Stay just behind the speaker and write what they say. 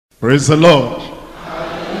Praise the Lord.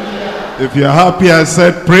 If you're happy, I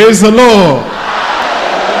said, praise the Lord.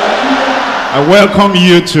 I welcome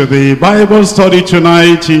you to the Bible study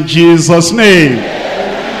tonight in Jesus' name.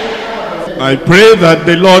 I pray that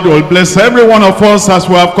the Lord will bless every one of us as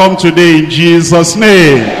we have come today in Jesus'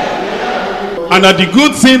 name. And that the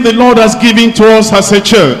good thing the Lord has given to us as a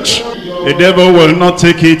church, the devil will not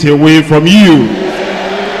take it away from you.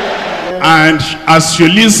 And as you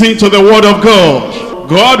listen to the word of God,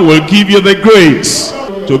 God will give you the grace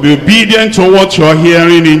to be obedient to what you are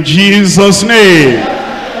hearing in Jesus' name.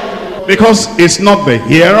 Because it's not the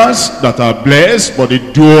hearers that are blessed, but the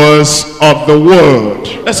doers of the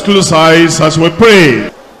word. Let's close our eyes as we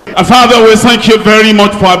pray. And Father, we thank you very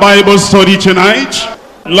much for our Bible study tonight.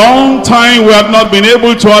 Long time we have not been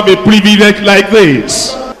able to have a privilege like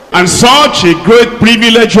this. And such a great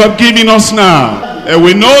privilege you have given us now. And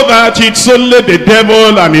we know that it's only the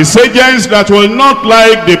devil and his agents that will not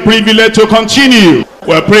like the privilege to continue.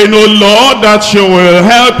 We're praying, oh Lord, that you will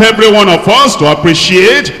help every one of us to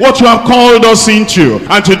appreciate what you have called us into,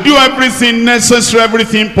 and to do everything necessary,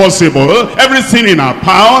 everything possible, everything in our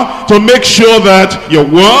power, to make sure that your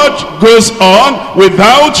word goes on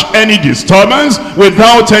without any disturbance,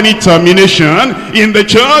 without any termination in the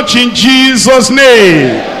church, in Jesus'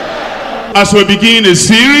 name. As we begin a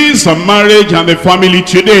series on marriage and the family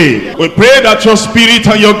today, we pray that your spirit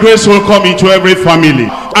and your grace will come into every family,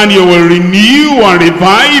 and you will renew and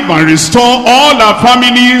revive and restore all our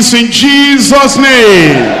families in Jesus'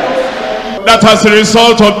 name. That as a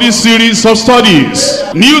result of this series of studies,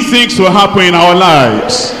 new things will happen in our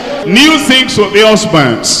lives. New things with the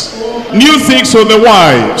husbands, new things with the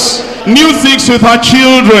wives, new things with our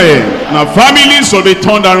children, and our families will be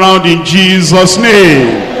turned around in Jesus'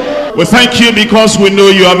 name. We thank you because we know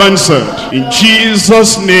you have answered. In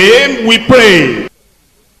Jesus' name we pray.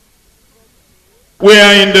 We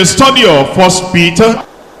are in the study of 1 Peter.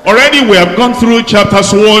 Already we have gone through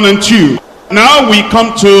chapters 1 and 2. Now we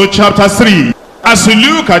come to chapter 3. As you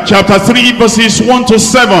look at chapter 3 verses 1 to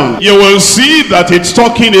 7, you will see that it's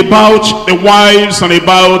talking about the wives and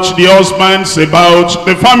about the husbands, about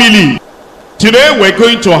the family. Today we're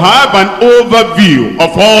going to have an overview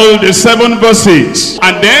of all the 7 verses.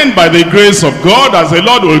 And then by the grace of God, as the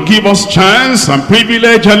Lord will give us chance and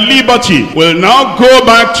privilege and liberty, we'll now go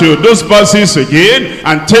back to those verses again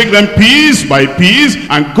and take them piece by piece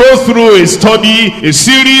and go through a study, a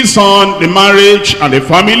series on the marriage and the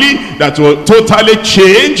family that will totally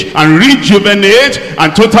change and rejuvenate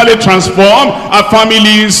and totally transform our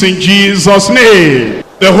families in Jesus' name.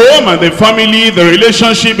 The home and the family, the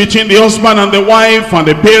relationship between the husband and the wife and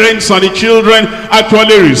the parents and the children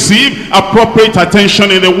actually receive appropriate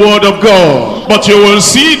attention in the word of God. But you will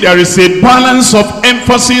see there is a balance of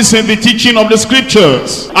emphasis in the teaching of the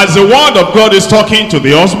scriptures. As the word of God is talking to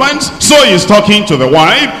the husbands, so he's talking to the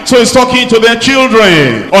wife, so he's talking to their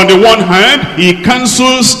children. On the one hand, he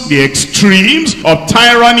cancels the extremes of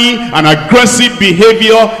tyranny and aggressive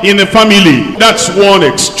behavior in the family. That's one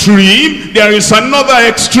extreme. There is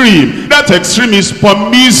another extreme. That extreme is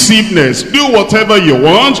permissiveness. Do whatever you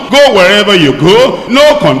want, go wherever you go,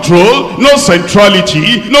 no control, no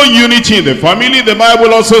centrality, no unity in the family. The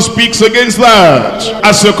Bible also speaks against that.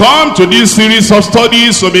 As you come to this series of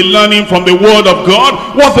studies, you'll be learning from the word of God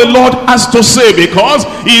what the Lord has to say, because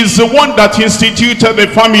he is the one that instituted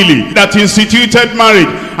the family, that instituted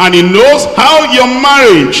marriage, and he knows how your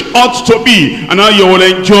marriage ought to be and how you will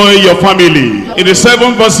enjoy your family. In the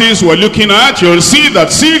 7 verses we're looking at, you'll see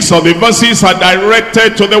that 6 of the verses are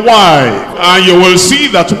directed to the wife, and you will see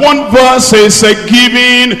that 1 verse is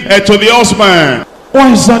giving to the husband.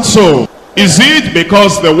 Why is that so? Is it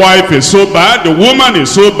because the wife is so bad, the woman is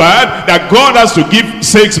so bad, that God has to give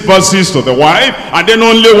 6 verses to the wife and then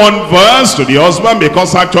only 1 verse to the husband,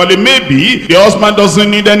 because actually maybe the husband doesn't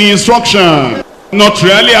need any instruction? Not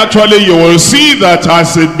really. Actually, you will see that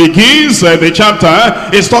as it begins the chapter,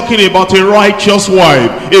 it's talking about a righteous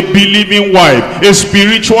wife, a believing wife, a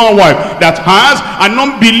spiritual wife that has an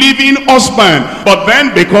unbelieving husband. But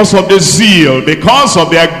then because of the zeal, because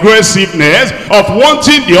of the aggressiveness of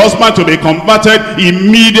wanting the husband to be converted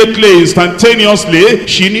immediately, instantaneously,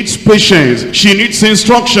 she needs patience, she needs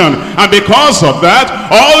instruction. And because of that,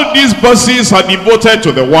 all these verses are devoted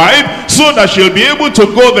to the wife, so that she'll be able to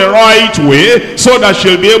go the right way, so that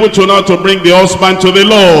she'll be able to now to bring the husband to the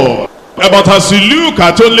Lord. But as you look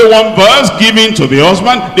at only 1 verse given to the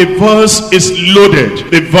husband, the verse is loaded,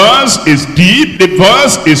 the verse is deep, the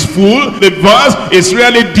verse is full, the verse is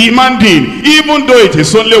really demanding. Even though it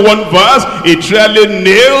is only 1 verse, it really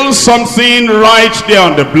nails something right there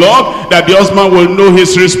on the block, that the husband will know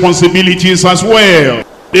his responsibilities as well.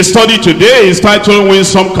 The study today is titled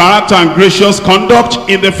Winsome Character and Gracious Conduct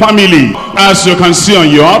in the Family. As you can see on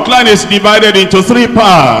your outline, it's divided into 3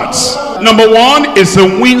 parts. Number 1 is the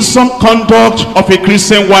winsome conduct of a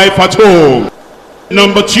Christian wife at home.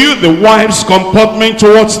 Number 2, the wife's comportment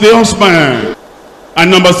towards the husband. And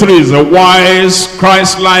number 3 is the wise,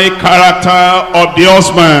 Christ-like character of the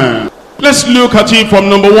husband. Let's look at it from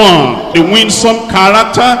number 1, the winsome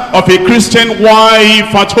character of a Christian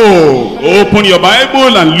wife at home. Open your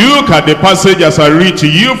Bible and look at the passage as I read to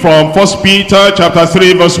you from 1 Peter chapter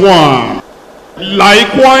 3 verse 1.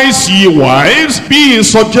 Likewise, ye wives, be in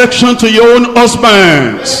subjection to your own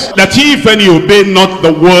husbands, that if any obey not the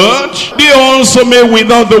word, they also may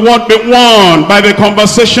without the word be won by the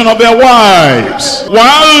conversation of their wives,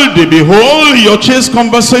 while they behold your chaste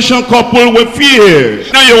conversation coupled with fear.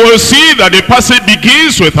 Now you will see that the passage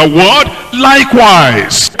begins with a word,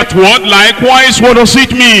 likewise. That word, likewise, what does it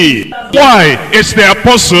mean? Why? It's the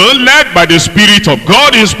apostle led by the Spirit of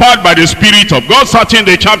God, inspired by the Spirit of God, starting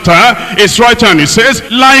the chapter. It's right and it says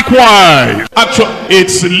likewise. Actually,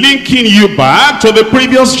 it's linking you back to the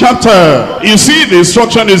previous chapter. You see, the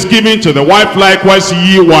instruction is given to the wife, likewise,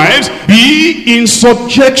 ye wives, be in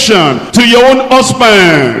subjection to your own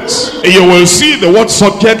husbands. You will see the word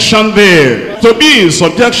subjection there. To be in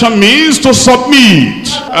subjection means to submit.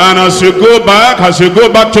 And as you go back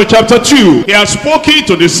to chapter 2, he has spoken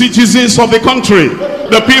to the citizens of the country,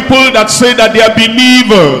 the people that say that they are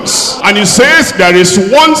believers. And he says there is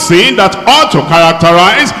one thing that ought to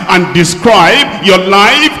characterize and describe your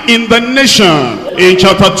life in the nation. In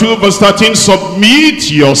chapter 2 verse 13,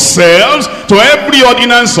 submit yourselves to every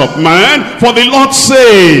ordinance of man for the Lord's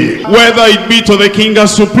sake, whether it be to the king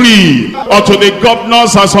as supreme, or to the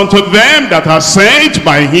governors as unto them that are sent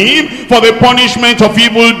by him for the punishment of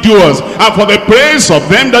evildoers, and for the praise of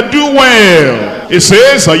them that do well. It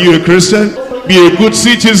says, are you a Christian? Be a good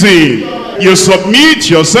citizen. You submit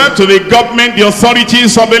yourself to the government, the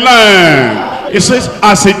authorities of the land. It says,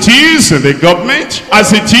 as it is in the government,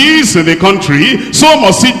 as it is in the country, so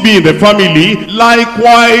must it be in the family.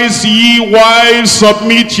 Likewise, ye wives,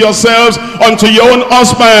 submit yourselves unto your own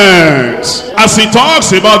husbands. As he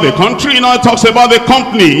talks about the country, now it talks about the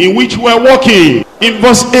company in which we're working. In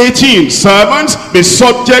verse 18, servants, be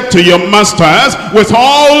subject to your masters with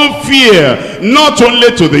all fear, not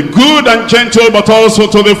only to the good and gentle, but also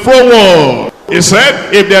to the froward. He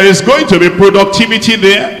said, if there is going to be productivity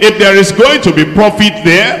there, if there is going to be profit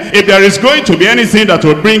there, if there is going to be anything that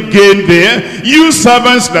will bring gain there, you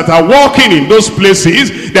servants that are working in those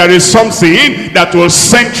places, there is something that will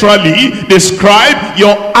centrally describe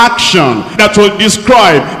your action, that will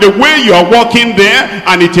describe the way you are working there,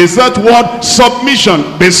 and it is that word,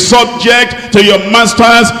 submission. Be subject to your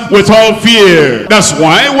masters with all fear. That's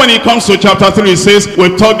why when it comes to chapter 3, it says,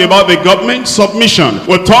 we've talked about the government, submission.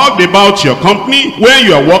 We've talked about your company, where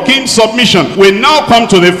you are working, submission. We now come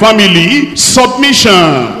to the family,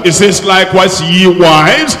 submission. It says, likewise, ye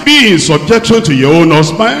wives, be in subjection to your own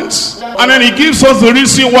husbands. And then he gives us the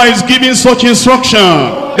reason why he's giving such instruction.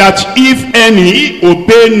 That if any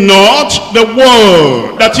obey not the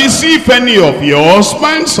word, that is, if any of your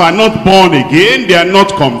husbands are not born again, they are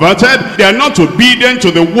not converted, they are not obedient to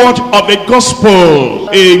the word of the gospel.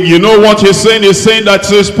 You know what he's saying? He's saying that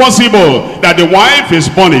it's possible that the wife is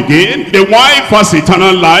born again, the wife has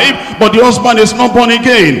eternal life, but the husband is not born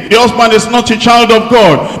again. The husband is not a child of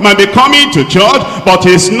God. Might be coming to church, but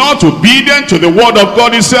is not obedient to the word of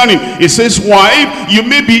God. He's saying, he says, wife, you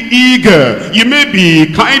may be eager, you may be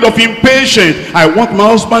kind of impatient. I want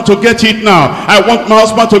my husband to get it now. I want my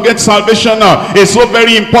husband to get salvation now. It's so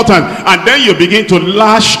very important. And then you begin to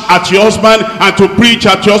lash at your husband and to preach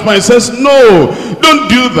at your husband. He says, no, don't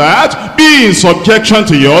do that. Be in subjection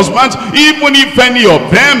to your husbands, even if any of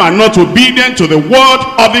them are not obedient to the word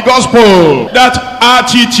of the gospel. That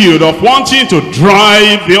attitude of wanting to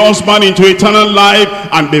drive the husband into eternal life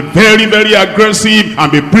and be very, very aggressive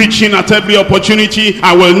and be preaching at every opportunity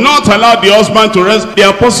and will not allow the husband to rest.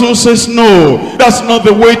 The apostle says, no, that's not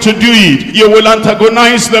the way to do it. You will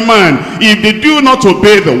antagonize the man. If they do not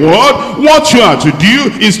obey the word, what you are to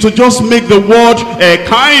do is to just make the word a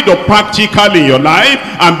kind of practical in your life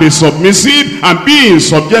and be submissive and be in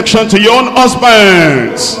subjection to your own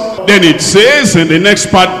husbands. Then it says in the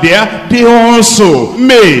next part there, they also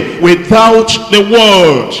may, without the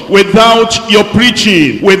word, without your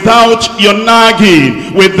preaching, without your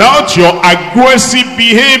nagging, without your aggressive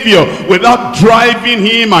behavior, without driving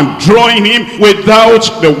him and drawing him,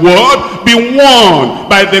 without the word, be won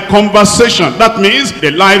by the conversation. That means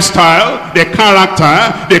the lifestyle, the character,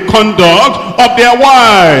 the conduct of their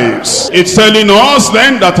wives. It's telling us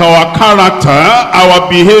then that our character, our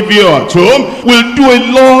behavior at home will do a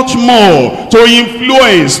lot more to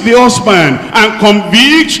influence the husband and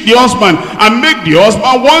convict the husband and make the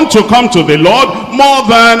husband want to come to the Lord more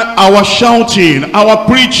than our shouting, our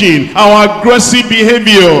preaching, our aggressive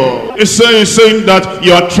behavior. It's saying that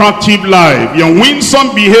your attractive life, your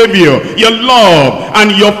winsome behavior, your love and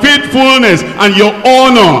your faithfulness and your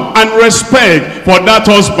honor and respect for that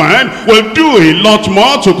husband will do a lot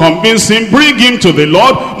more to convince him, bring him to the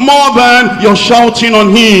Lord more than your shouting on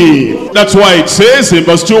him. That's why it says in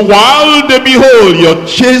verse 2, while they behold your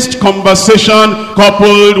chaste conversation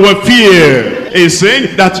coupled with fear. Is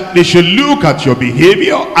saying that they should look at your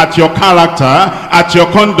behavior, at your character, at your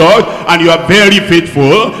conduct, and you are very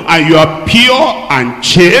faithful, and you are pure and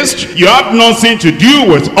chaste. You have nothing to do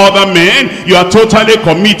with other men. You are totally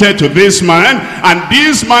committed to this man, and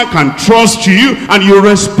this man can trust you, and you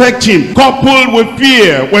respect him, coupled with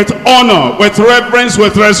fear, with honor, with reverence,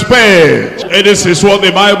 with respect. And this is what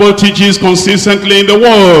the Bible teaches consistently in the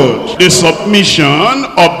world. The submission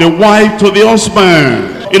of the wife to the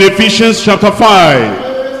husband. In Ephesians chapter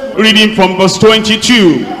 5, reading from verse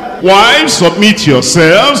 22, wives, submit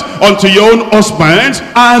yourselves unto your own husbands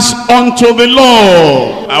as unto the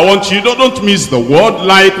Lord. I want you, don't miss the word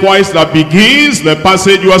likewise that begins the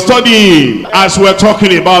passage you are studying. As we're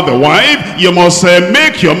talking about the wife, you must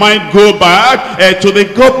make your mind go back to the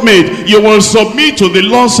government. You will submit to the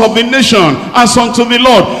laws of the nation as unto the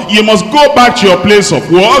Lord. You must go back to your place of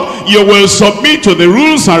work. You will submit to the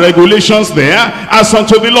rules and regulations there as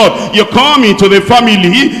unto the Lord. You come into the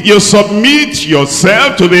family, you submit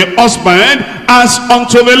yourself to the husband as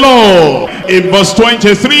unto the Lord. In verse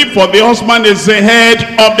 23, for the husband is the head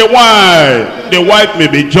of the wife. The wife may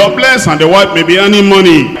be jobless and the wife may be earning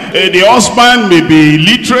money. The husband may be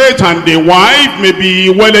illiterate and the wife may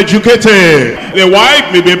be well educated. The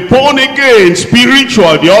wife may be born again,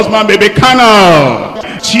 spiritual. The husband may be carnal.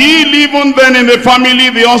 Still, even then in the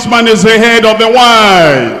family, the husband is the head of the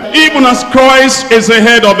wife. Even as Christ is the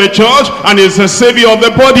head of the church and is the savior of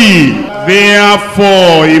the body.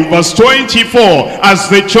 Therefore, in verse 24, as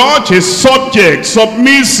the church is subject,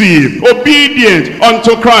 submissive, obedient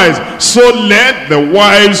unto Christ, so let the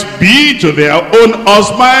wives be to their own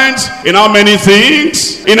husbands in how many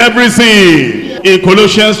things? In everything. In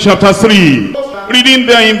Colossians chapter 3. Reading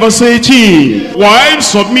there in verse 18, wives,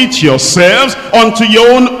 submit yourselves unto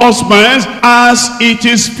your own husbands as it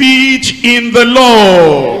is fit in the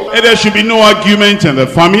Lord. And there should be no argument in the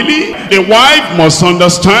family. The wife must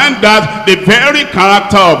understand that the very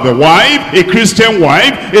character of the wife, a Christian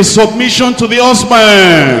wife, is submission to the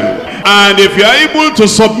husband. And if you are able to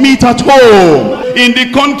submit at home, in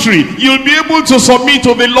the country, you'll be able to submit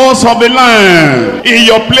to the laws of the land. In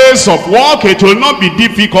your place of work, it will not be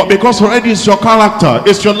difficult because already it's your character,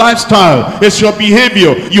 it's your lifestyle, it's your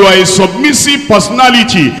behavior. You are a submissive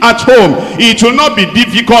personality at home. It will not be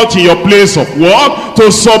difficult in your place of work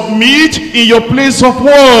to submit in your place of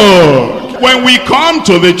work. When we come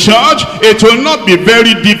to the church, it will not be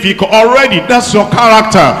very difficult. Already, that's your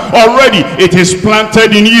character. Already, it is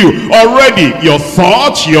planted in you. Already, your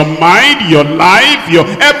thoughts, your mind, your life, your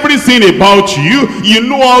everything about you, you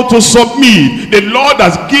know how to submit. The Lord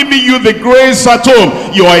has given you the grace at home.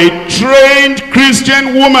 You are a trained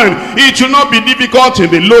Christian woman. It will not be difficult in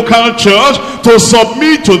the local church to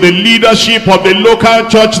submit to the leadership of the local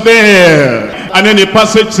church there. And then the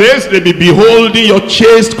passage says, they be beholding your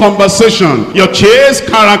chaste conversation, your chaste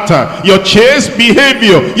character, your chaste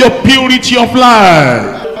behavior, your purity of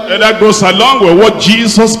life. And that goes along with what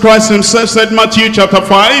Jesus Christ himself said, Matthew chapter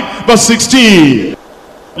 5, verse 16.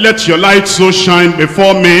 Let your light so shine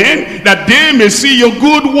before men, that they may see your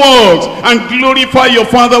good works and glorify your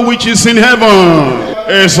Father which is in heaven.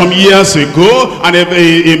 Some years ago, and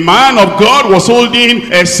a man of God was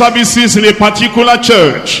holding services in a particular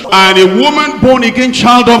church, and a woman born again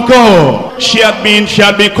child of God She had been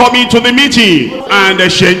coming to the meeting,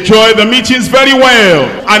 and she enjoyed the meetings very well.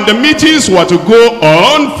 And the meetings were to go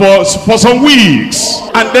on for some weeks.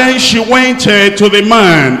 And then she went to the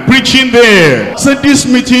man preaching there. Said, these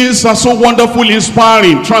meetings are so wonderful,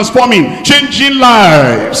 inspiring, transforming, changing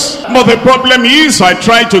lives. But the problem is, I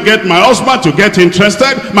tried to get my husband to get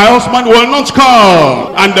interested. My husband will not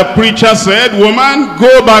come. And the preacher said, woman,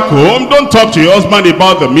 go back home. Don't talk to your husband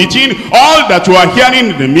about the meeting. All that you are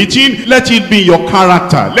hearing in the meeting, let it be your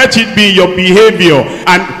character. Let it be your behavior.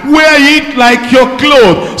 And wear it like your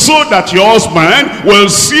clothes, so that your husband will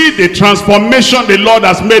see the transformation the Lord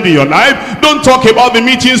has made in your life. Don't talk about the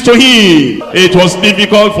meetings to him. It was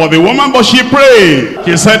difficult for the woman, but she prayed.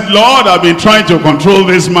 She said, Lord, I've been trying to control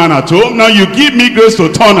this man at home. Now you give me grace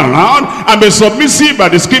to turn around and be submissive by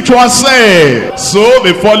the scripture has said. So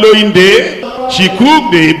the following day, she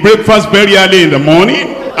cooked the breakfast very early in the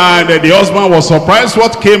morning. And the husband was surprised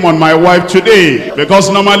what came on my wife today, because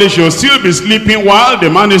normally she will still be sleeping while the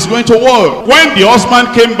man is going to work. When the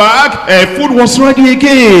husband came back, food was ready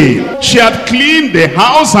again. She had cleaned the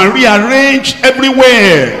house and rearranged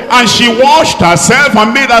everywhere, and she washed herself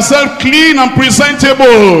and made herself clean and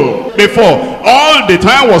presentable. Before, all the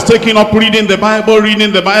time was taking up reading the Bible.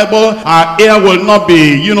 Her hair will not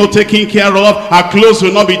be, taken care of. Her clothes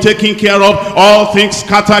will not be taken care of. All things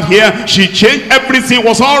scattered here. She changed. Everything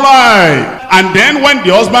was all right. And then when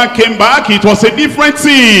the husband came back, it was a different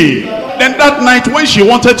thing. Then that night when she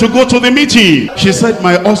wanted to go to the meeting, she said,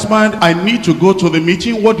 my husband, I need to go to the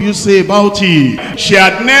meeting. What do you say about it? She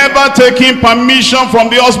had never taken permission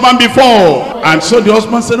from the husband before. And so the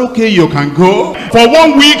husband said, okay, you can go. For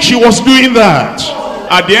 1 week she was doing that.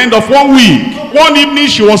 At the end of 1 week, one evening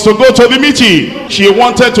she was to go to the meeting. She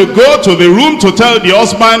wanted to go to the room to tell the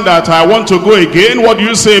husband that I want to go again. What do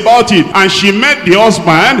you say about it? And she met the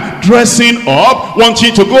husband dressing up,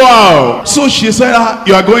 wanting to go out. So she said,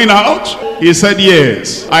 you are going out? He said,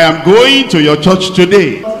 yes, I am going to your church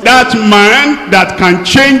today. That man that can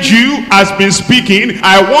change you has been speaking.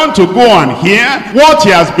 I want to go and hear what he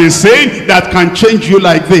has been saying that can change you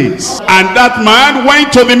like this. And that man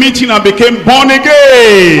went to the meeting and became born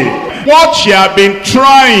again. What she had been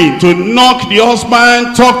trying to knock the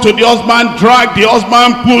husband, talk to the husband, drag the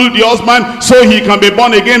husband, pull the husband so he can be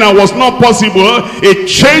born again, and was not possible. A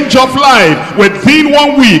change of life within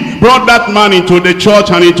 1 week brought that man into the church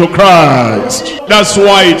and into Christ. That's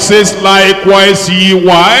why it says, likewise ye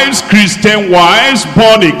wives, Christian wives,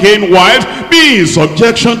 born again wives, be in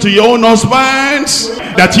subjection to your own husbands,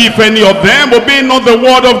 that if any of them obey not the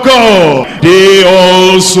word of God, they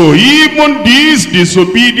also, even these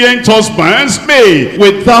disobedient husbands, may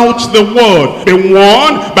without the word be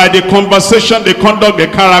won by the conversation, the conduct, the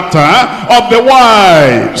character of the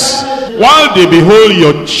wives. While they behold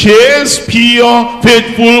your chaste, pure,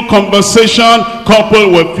 faithful conversation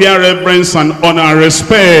coupled with fear, reverence, and honor and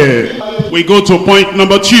respect. We go to point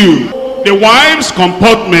number 2. The wife's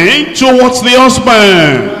comportment towards the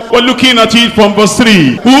husband. We're looking at it from verse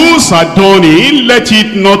 3. Whose adorning, let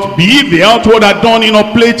it not be the outward adorning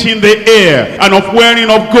of plaiting the hair, and of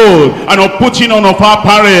wearing of gold, and of putting on of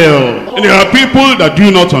apparel. And there are people that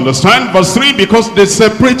do not understand verse 3 because they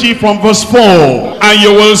separate it from verse 4. And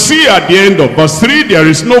you will see at the end of verse 3, there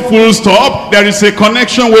is no full stop. There is a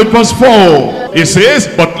connection with verse 4. It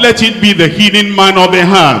says, but let it be the hidden man of the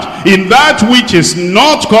heart, in that which is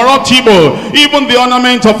not corruptible, even the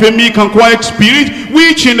ornament of a meek and quiet spirit,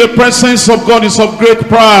 which in the presence of God is of great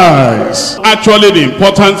price. Actually, the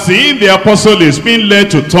important thing the apostle is being led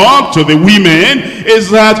to talk to the women is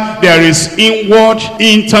that there is inward,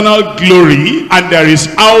 internal glory, and there is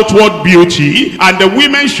outward beauty, and the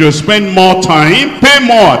women should spend more time, pay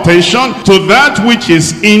more attention to that which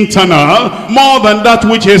is internal more than that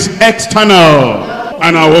which is external.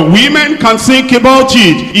 And our women can think about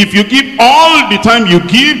it. If you give all the time you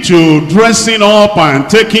give to dressing up and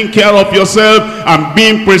taking care of yourself and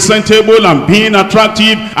being presentable and being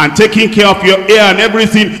attractive and taking care of your hair and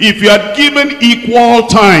everything, if you had given equal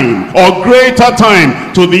time or greater time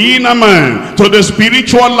to the inner man, to the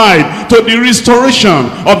spiritual life, to the restoration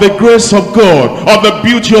of the grace of God, of the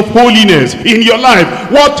beauty of holiness in your life,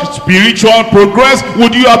 what spiritual progress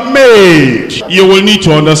would you have made? You will need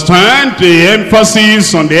to understand the emphasis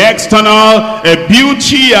on the external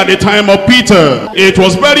beauty at the time of Peter. It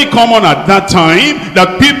was very common at that time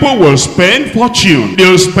that people will spend fortune.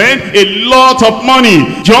 They'll spend a lot of money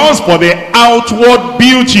just for the outward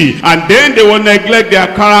beauty, and then they will neglect their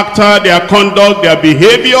character, their conduct, their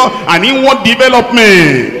behavior, and inward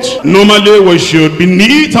development. Normally we should be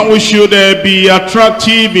neat and we should be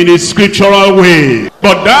attractive in a scriptural way.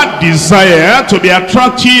 But that desire to be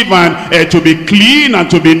attractive and to be clean and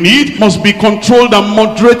to be neat must be controlled and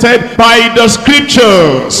moderated by the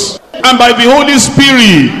scriptures and by the Holy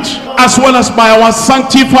Spirit, as well as by our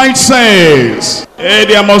sanctified sense.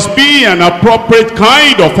 There must be an appropriate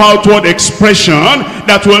kind of outward expression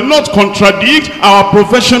that will not contradict our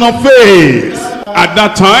profession of faith. At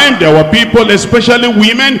that time, there were people, especially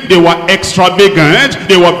women, they were extravagant,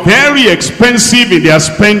 they were very expensive in their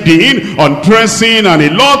spending on dressing and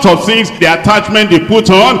a lot of things. The attachment they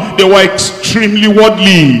put on, they were extremely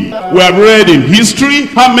worldly. We have read in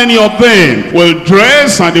history how many of them will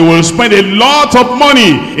dress and they will spend a lot of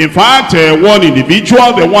money. In fact, one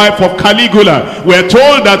individual, the wife of Caligula, we are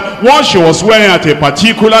told that what she was wearing at a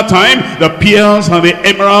particular time, the pearls and the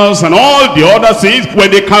emeralds and all the other things,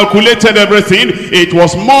 when they calculated everything, it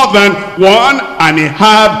was more than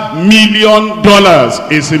 $1.5 million.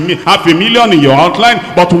 It's half a million in your outline,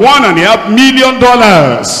 but $1.5 million.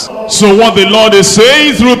 So what the Lord is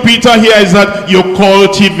saying through Peter here is that you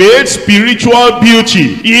cultivate spiritual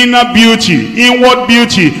beauty, inner beauty, inward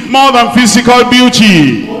beauty, more than physical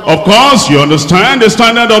beauty. Of course, you understand the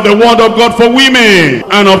standard of the word of God for women.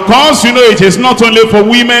 And of course, you know, it is not only for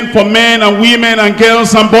women, for men and women and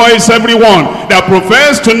girls and boys, everyone that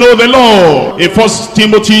profess to know the Lord. In 1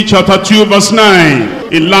 Timothy chapter 2 verse 9.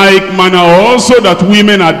 In like manner also that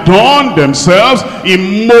women adorn themselves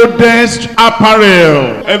in modest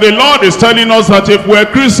apparel. And the Lord is telling us that if we're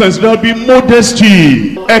Christians, there'll be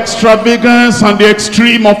modesty. Extravagance and the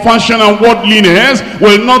extreme of fashion and worldliness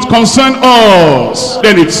will not concern us.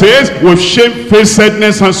 Then it says, with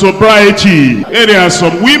shamefacedness and sobriety. And there are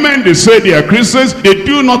some women, they say they are Christians, they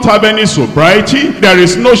do not have any sobriety. There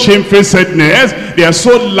is no shamefacedness. They are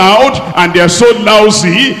so loud and they are so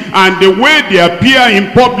lousy, and the way they appear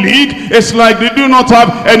in public, it's like they do not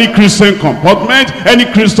have any Christian comportment, any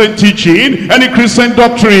Christian teaching, any Christian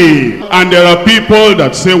doctrine. And there are people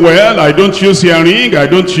that say, well, I don't use earring, I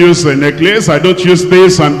don't use a necklace, I don't use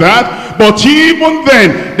this and that. But even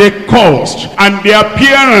then, the cost and the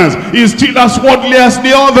appearance is still as worldly as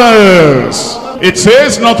the others. It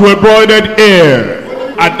says, not with broidered hair.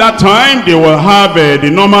 At that time, they will have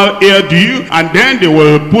the normal hairdo, and then they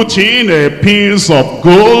will put in pins of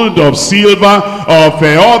gold, of silver, of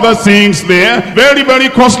other things there. Very, very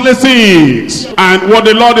costly things. And what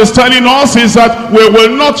the Lord is telling us is that we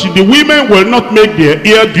will not, the women will not make their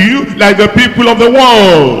hairdo like the people of the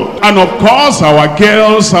world. And of course, our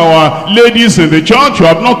girls, our ladies in the church who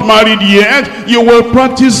have not married yet, you will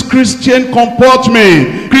practice Christian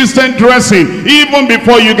comportment, Christian dressing, even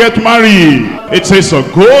before you get married. It says, of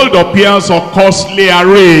gold or pearls or costly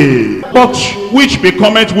array, but which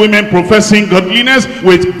becometh women professing godliness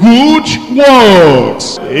with good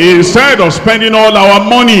works. Instead of spending all our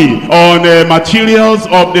money on materials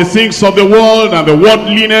of the things of the world and the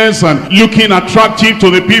worldliness and looking attractive to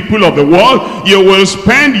the people of the world, you will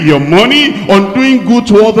spend your money on doing good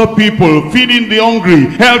to other people, feeding the hungry,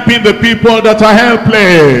 helping the people that are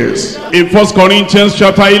helpless. In 1 Corinthians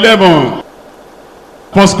chapter 11.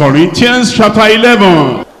 1 Corinthians chapter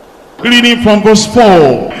 11, reading from verse 4.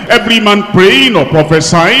 Every man praying or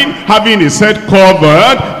prophesying, having his head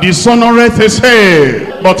covered, dishonoreth his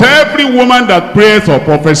head. But every woman that prayeth or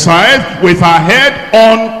prophesieth with her head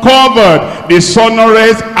uncovered,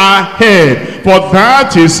 dishonoreth her head. For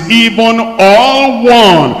that is even all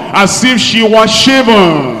one, as if she was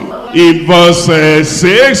shaven. In verse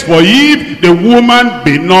 6, for if the woman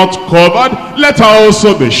be not covered, let her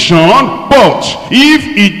also be shorn. But if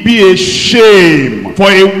it be a shame for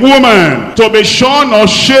a woman to be shorn or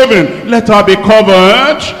shaven, let her be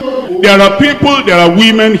covered. There are people, there are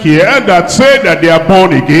women here that say that they are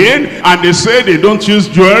born again, and they say they don't use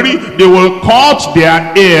jewelry. They will cut their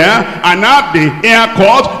hair and have the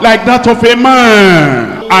haircut like that of a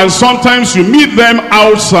man. And sometimes you meet them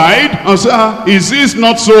outside and say, is this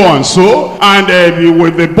not so and so? And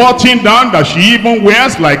with the button down that she even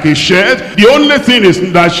wears like a shirt, the only thing is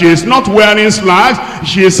that she is not wearing slacks.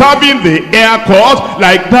 She is having the haircut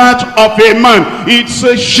like that of a man. It's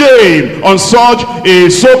a shame on such a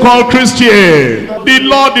so-called Christian. The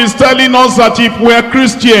Lord is telling us that if we are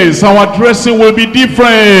Christians, our dressing will be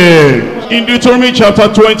different. In Deuteronomy chapter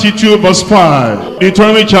 22 verse 5.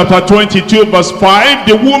 Deuteronomy chapter 22 verse 5.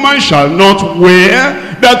 The woman shall not wear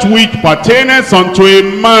that which pertaineth unto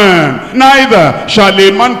a man, neither shall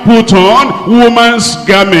a man put on woman's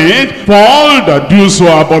garment, for all that do so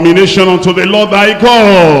abomination unto the Lord thy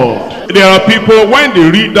God. There are people, when they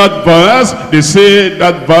read that verse, they say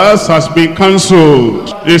that verse has been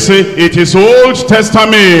cancelled. They say it is Old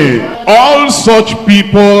Testament. All such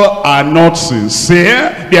people are not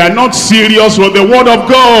sincere. They are not serious with the word of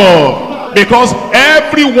God. Because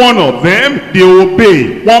every one of them, they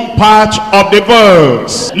obey one part of the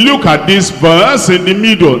verse. Look at this verse in the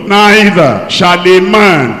middle. Neither shall a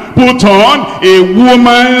man put on a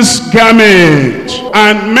woman's garment.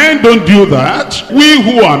 And men don't do that. We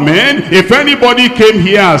who are men, if anybody came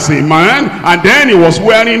here as a man, and then he was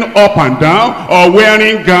wearing up and down, or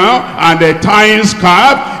wearing gown, and tying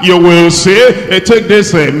scarf, you will say, take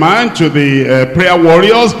this man to the prayer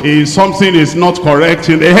warriors. Something is not correct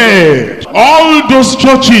in the head. All those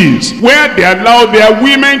churches where they allow their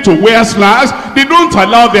women to wear slacks, they don't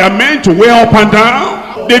allow their men to wear up and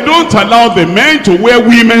down. They don't allow the men to wear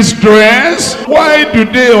women's dress. Why do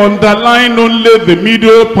they underline only the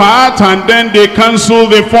middle part and then they cancel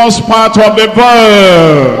the first part of the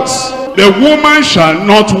verse? The woman shall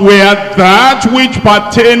not wear that which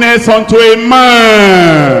pertaineth unto a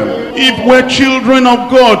man. If we're children of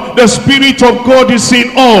God, the Spirit of God is in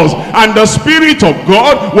us, and the Spirit of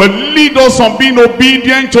God will lead us on being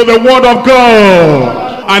obedient to the word of God.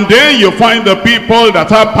 And then you find the people that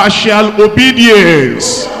have partial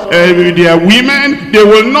obedience. With their women, they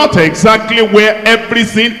will not exactly wear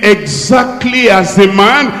everything exactly as the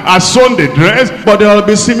man has sewn the dress, but there will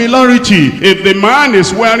be similarity. If the man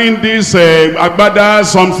is wearing this agbada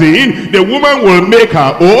something, the woman will make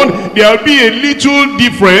her own. There will be a little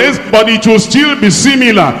difference, but it will still be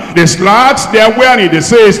similar. The slacks they are wearing, they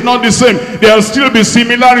say it's not the same. There will still be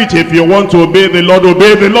similarity. If you want to obey the Lord,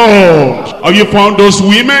 obey the Lord. Have you found those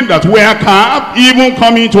women that wear cap, even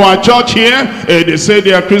coming to our church here? They say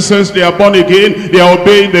they are Christians, they are born again, they are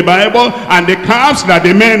obeying the Bible, and the caps that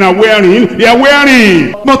the men are wearing, they are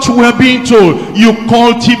wearing. But we are being told, you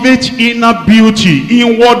cultivate inner beauty,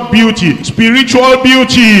 inward beauty, spiritual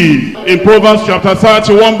beauty. In Proverbs chapter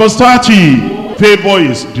 31 verse 30. Favor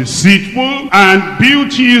is deceitful and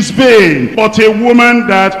beauty is vain, but a woman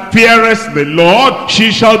that feareth the Lord, she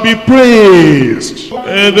shall be praised.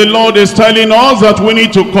 The Lord is telling us that we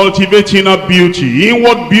need to cultivate inner beauty,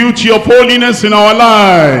 inward beauty of holiness in our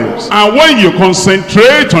lives. And when you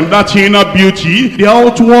concentrate on that inner beauty, the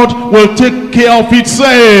outward will take care of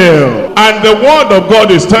itself. And the word of God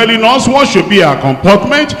is telling us what should be our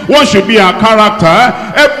comportment, what should be our character,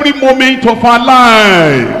 every moment of our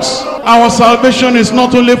lives. Our salvation is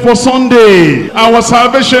not only for Sunday. Our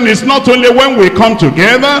salvation is not only when we come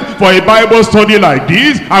together for a Bible study like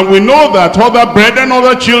this, and we know that other brethren,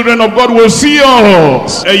 other children of God will see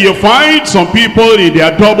us. And you find some people in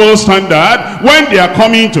their double standard when they are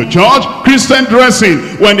coming to church, Christian dressing.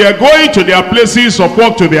 When they are going to their places of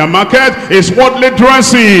work, to their market, is worldly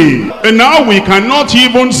dressing. And now we cannot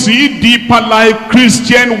even see deeper life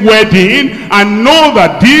Christian wedding and know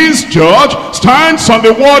that this church stands on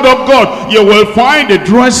the word of God. You will find the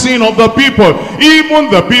dressing of the people, even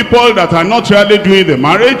the people that are not really doing the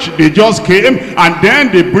marriage, they just came and then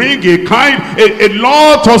they bring a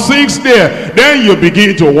lot of things there. Then you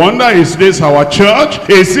begin to wonder, is this our church?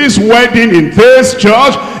 Is this wedding in this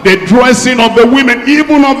church? The dressing of the women,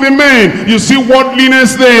 even of the men, you see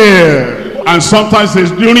worldliness there. And sometimes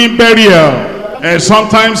it's during burial.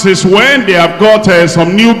 Sometimes it's when they have got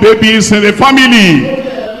some new babies in the family.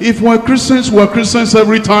 If we're Christians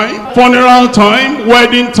every time. Funeral time,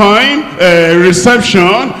 wedding time,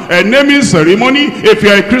 reception, naming ceremony. If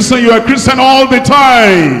you're a Christian, you are a Christian all the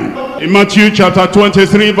time. In Matthew chapter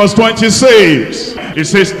 23 verse 26, it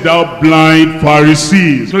says, thou blind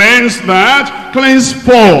Pharisees, cleanse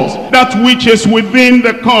forth that which is within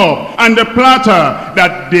the cup and the platter,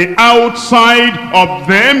 that the outside of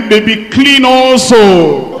them may be clean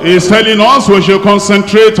also. He's telling us we should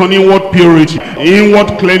concentrate on inward purity,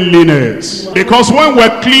 inward cleanliness. Because when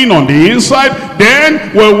we're clean on the inside,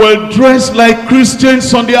 then we will dress like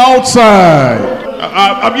Christians on the outside.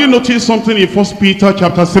 Have you noticed something in 1 Peter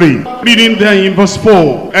chapter 3? Reading there in verse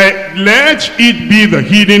 4. Let it be the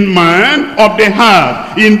hidden man of the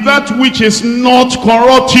heart, in that which is not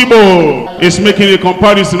corruptible. It's making a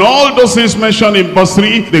comparison. All those things mentioned in verse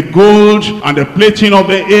 3, the gold and the plating of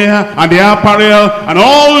the hair and the apparel and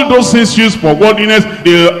all those things used for godliness,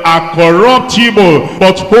 they are corruptible.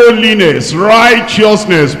 But holiness,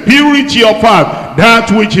 righteousness, purity of heart,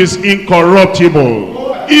 that which is incorruptible.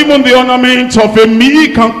 Even the ornament of a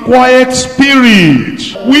meek and quiet spirit,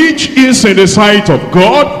 which is in the sight of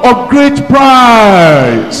God of great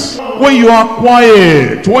price. When you are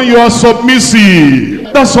quiet, when you are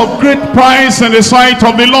submissive, that's of great price in the sight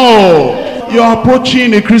of the Lord. You are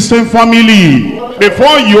approaching a Christian family.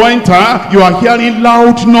 Before you enter, you are hearing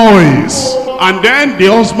loud noise. And then the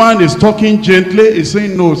husband is talking gently. He's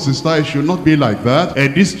saying, no, sister, it should not be like that.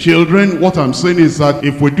 And these children, what I'm saying is that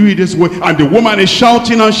if we do it this way, and the woman is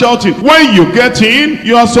shouting and shouting. When you get in,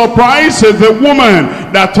 you are surprised at the woman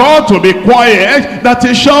that ought to be quiet, that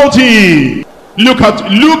is shouting. Look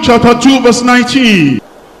at Luke chapter 2 verse 19.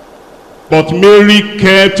 But Mary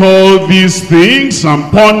kept all these things and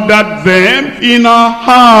pondered them in her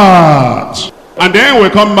heart. And then we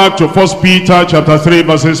come back to 1 Peter chapter 3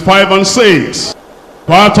 verses 5 and 6.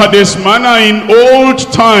 For after this manner in old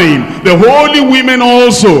time, the holy women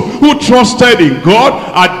also, who trusted in God,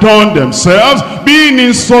 adorned themselves, being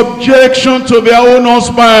in subjection to their own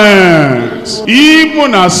husbands,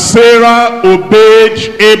 even as Sarah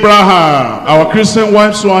obeyed Abraham. Our Christian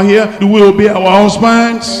wives who are here, do we obey our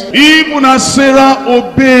husbands? Even as Sarah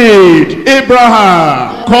obeyed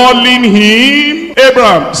Abraham, calling him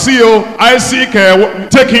Abraham, see you, Isaac,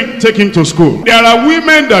 take him to school. There are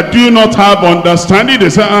women that do not have understanding. They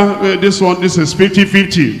say, this is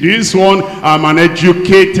 50-50. This one, I'm an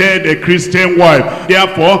educated Christian wife.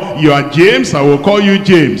 Therefore, you are James, I will call you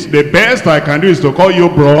James. The best I can do is to call you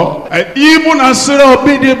bro. Even as Sarah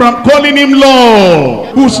obeyed Abraham, calling him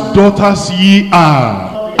Lord, whose daughters ye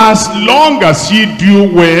are, as long as ye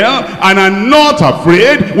do well and are not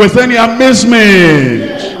afraid with any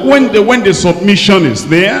amazement. When the submission is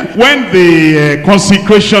there, when the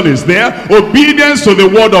consecration is there, obedience to the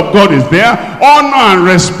word of God is there, honor and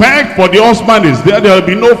respect for the husband is there, there will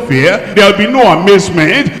be no fear, there will be no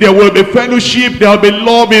amazement, there will be fellowship, there will be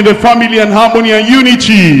love in the family and harmony and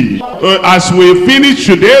unity. As we finish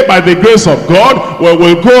today, by the grace of God, we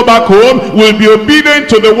will go back home, we'll be obedient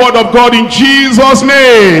to the word of God in Jesus'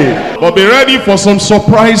 name. But be ready for some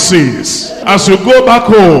surprises as you go back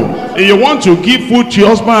home. If you want to give food to your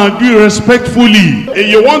husband, and do it respectfully. If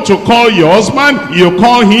you want to call your husband, you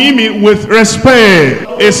call him with respect.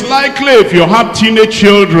 It's likely if you have teenage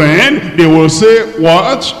children, they will say,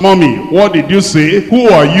 what? Mommy, what did you say? Who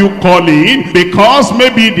are you calling? Because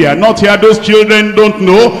maybe they are not here. Those children don't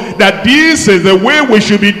know that this is the way we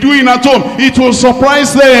should be doing at home. It will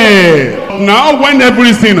surprise them. Now, when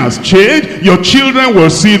everything has changed, your children will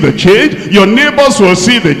see the change. Your neighbors will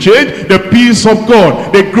see the change. The peace of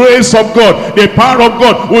God, the grace of God, the power of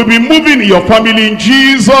God will be moving in your family in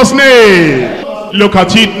Jesus' name. Look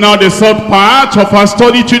at it now, the third part of our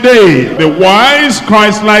study today. The wise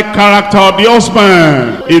Christ-like character of the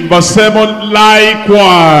husband. In verse 7,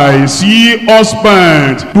 likewise, ye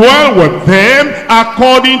husbands, dwell with them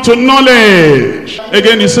according to knowledge.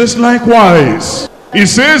 Again, it says likewise. It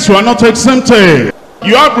says you are not exempted.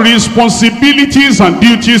 You have responsibilities and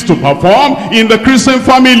duties to perform in the Christian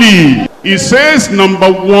family. It says,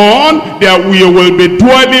 number one, that we will be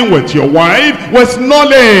dwelling with your wife with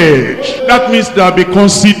knowledge. That means there will be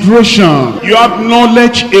consideration. You have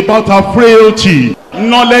knowledge about her frailty,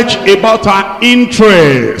 knowledge about her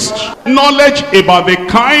interest, knowledge about the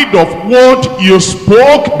kind of word you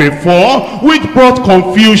spoke before, which brought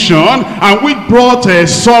confusion and which brought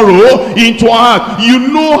sorrow into her heart. You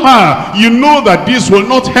know her. You know that this will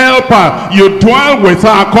not help her. You dwell with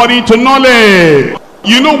her according to knowledge.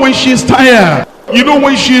 You know when she's tired. You know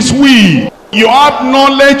when she's weak. You have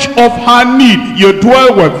knowledge of her need. You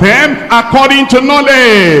dwell with them according to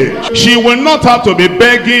knowledge. She will not have to be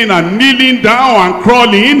begging and kneeling down and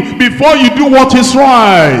crawling before you do what is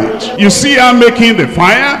right. You see her making the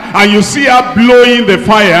fire, and you see her blowing the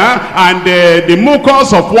fire, and the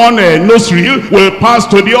mucus of one nostril will pass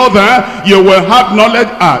to the other. You will have knowledge.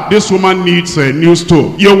 This woman needs a new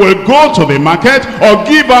stove. You will go to the market or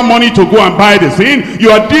give her money to go and buy the thing.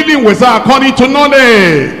 You are dealing with her according to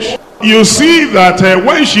knowledge. You see that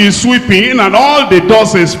when she is sweeping and all the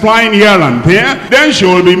dust is flying here and there, then she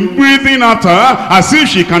will be breathing at her as if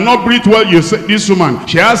she cannot breathe well. You say, this woman,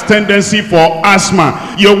 she has tendency for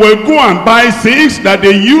asthma. You will go and buy things that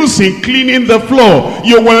they use in cleaning the floor.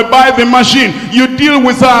 You will buy the machine. You deal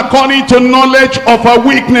with her according to knowledge of her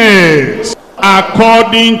weakness.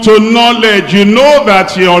 According to knowledge. You know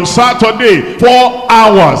that on Saturday 4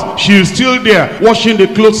 hours she's still there washing the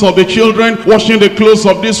clothes of the children, washing the clothes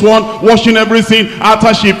of this one, washing everything.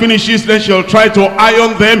 After she finishes, then she'll try to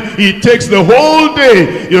iron them. It takes the whole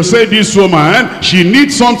day. You say, this woman, she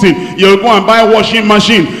needs something. You'll go and buy a washing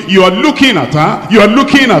machine. You are looking at her, you are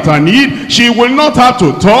looking at her need. She will not have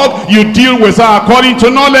to talk. You deal with her according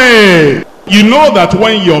to knowledge. You know that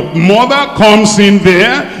when your mother comes in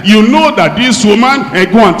there, you know that this woman, hey,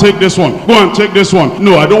 go and take this one, go and take this one.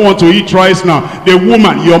 No, I don't want to eat rice now. The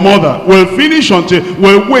woman, your mother, will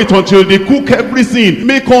wait until they cook everything,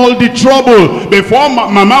 make all the trouble before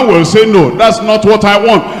mama will say, no, that's not what I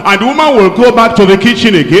want. And the woman will go back to the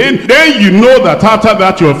kitchen again. Then you know that after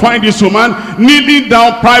that you'll find this woman kneeling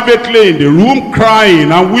down privately in the room,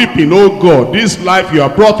 crying and weeping. Oh God, this life you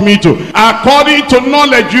have brought me to. According to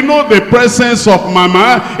knowledge, you know the presence of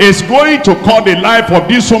mama is going to cut the life of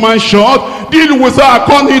this woman short. Deal with her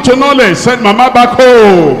according to knowledge. Send mama back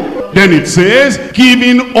home. Then it says,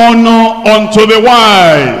 giving honor unto the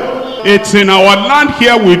wife. It's in our land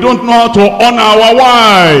here, we don't know how to honor our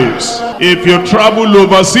wives. If you travel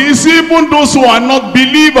overseas, even those who are not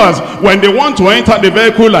believers, when they want to enter the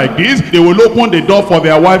vehicle like this, they will open the door for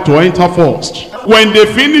their wife to enter first. When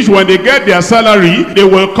they finish, when they get their salary, they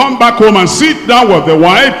will come back home and sit down with the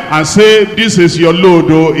wife and say, this is your load,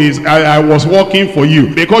 oh, I was working for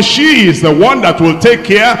you. Because she is the one that will take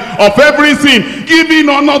care of everything. Giving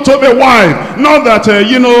honor to the wife. Not that,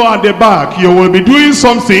 you know, at the back, you will be doing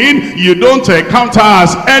something, you don't count her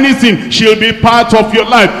as anything. She'll be part of your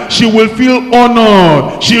life. She will feel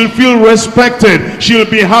honored. She'll feel respected. She'll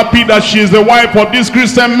be happy that she is the wife of this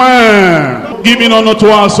Christian man. Giving honor to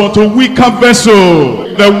us or to weaker vessel.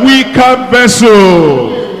 The weaker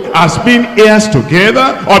vessel has been heirs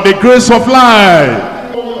together of the grace of life,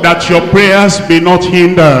 that your prayers be not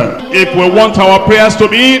hindered. If we want our prayers to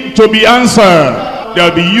be answered,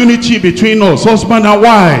 there'll be unity between us, husband and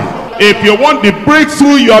wife. If you want the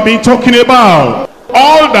breakthrough you have been talking about,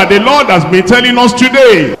 all that the Lord has been telling us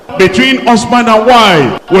today, between husband and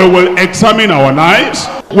wife, we will examine our lives,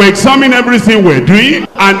 we examine everything we're doing,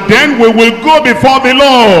 and then we will go before the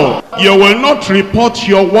Lord. You will not report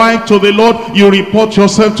your wife to the Lord, you report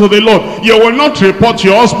yourself to the Lord. You will not report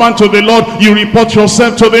your husband to the Lord, you report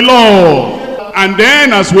yourself to the Lord. And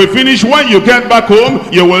then as we finish, when you get back home,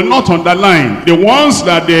 you will not underline the ones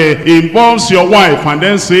that involves your wife and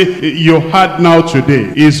then say, you had now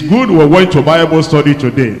today. It's good we went to Bible study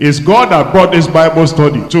today. It's God that brought this Bible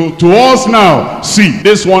study to us now. See,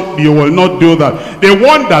 this one, you will not do that. The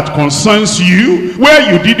one that concerns you, where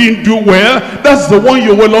you didn't do well, that's the one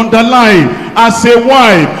you will underline. As a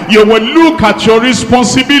wife, you will look at your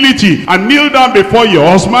responsibility and kneel down before your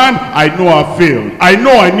husband. I know I failed. I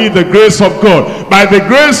know I need the grace of God. By the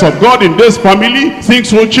grace of God in this family,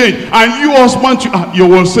 things will change. And you, husband, you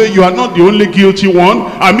will say, you are not the only guilty one.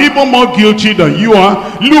 I'm even more guilty than you are.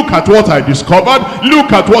 Look at what I discovered.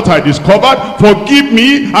 Look at what I discovered. Forgive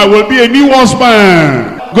me. I will be a new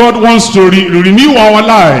husband. God wants to renew our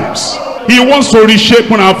lives. He wants to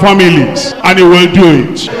reshape our families. And he will do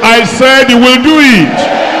it. I said he will do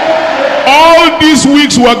it. All these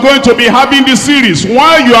weeks we are going to be having this series.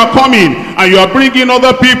 While you are coming and you are bringing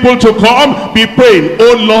other people to come, be praying,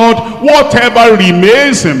 oh Lord, whatever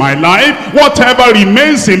remains in my life, whatever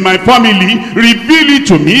remains in my family, reveal it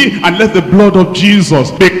to me, and let the blood of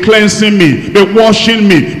Jesus be cleansing me, be washing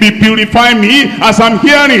me, be purifying me as I'm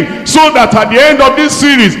hearing, so that at the end of this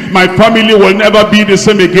series, my family will never be the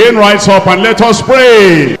same again. Rise up and let us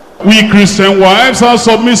pray. We Christian wives, how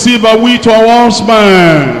submissive are we to our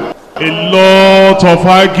husband? A lot of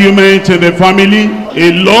argument in the family,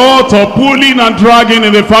 a lot of pulling and dragging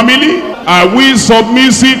in the family. Are we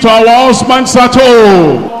submissive to our husbands at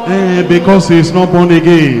all? Because he is not born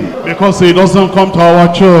again, because he doesn't come to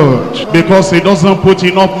our church, because he doesn't put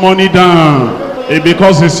enough money down,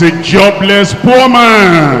 because he's a jobless poor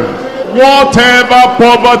man. Whatever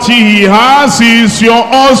poverty he has, he is your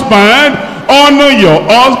husband. Honor your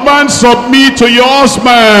husband, submit to your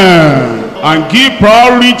husband, and give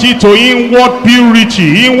priority to inward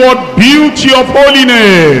purity, inward beauty of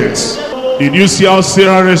holiness. Did you see how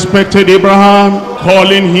Sarah respected Abraham,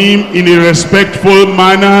 calling him in a respectful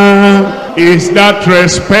manner? Is that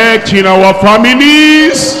respect in our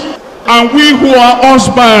families? And we who are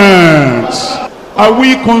husbands, are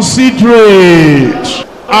we considerate?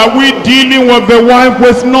 Are we dealing with the wife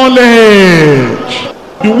with knowledge?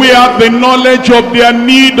 Do we have the knowledge of their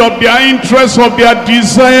need, of their interests, of their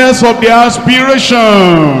desires, of their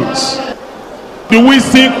aspirations? Do we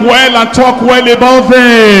think well and talk well about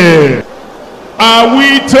them? Are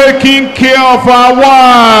we taking care of our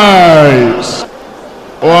wives?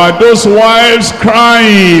 Or are those wives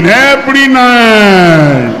crying every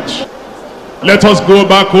night? Let us go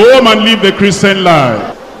back home and live the Christian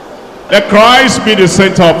life. Let Christ be the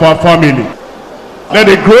center of our family. Let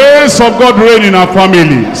the grace of God reign in our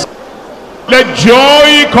families. Let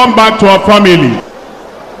joy come back to our family.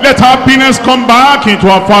 Let happiness come back into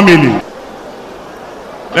our family.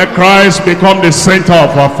 Let Christ become the center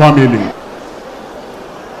of our family.